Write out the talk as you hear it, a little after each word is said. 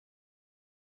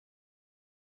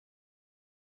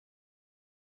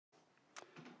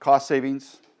Cost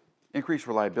savings, increased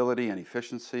reliability and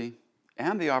efficiency,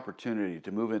 and the opportunity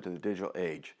to move into the digital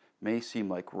age may seem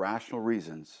like rational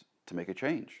reasons to make a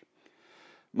change.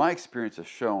 My experience has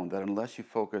shown that unless you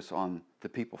focus on the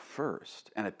people first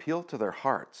and appeal to their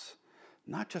hearts,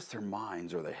 not just their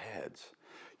minds or their heads,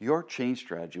 your change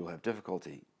strategy will have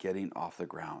difficulty getting off the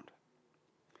ground.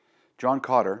 John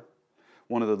Kotter,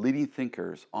 one of the leading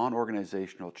thinkers on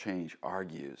organizational change,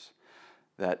 argues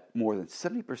that more than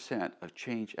 70% of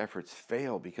change efforts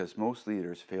fail because most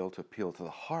leaders fail to appeal to the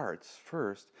hearts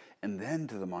first and then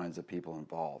to the minds of people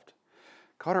involved.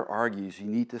 Kotter argues you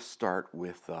need to start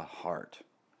with the heart.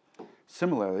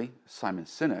 Similarly, Simon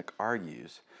Sinek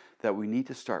argues that we need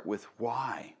to start with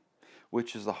why,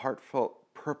 which is the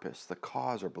heartfelt purpose, the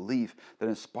cause or belief that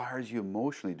inspires you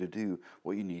emotionally to do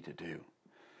what you need to do.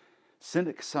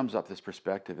 Sinek sums up this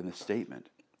perspective in the statement,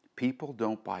 people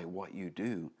don't buy what you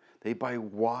do, they buy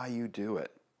why you do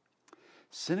it.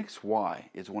 Sinek's why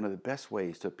is one of the best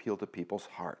ways to appeal to people's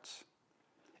hearts.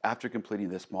 After completing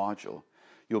this module,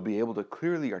 you'll be able to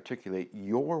clearly articulate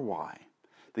your why,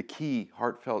 the key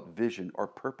heartfelt vision or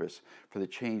purpose for the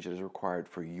change that is required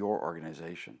for your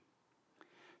organization.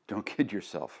 Don't kid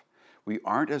yourself. We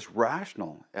aren't as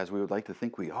rational as we would like to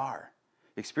think we are.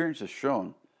 Experience has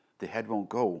shown the head won't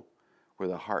go where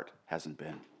the heart hasn't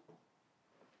been.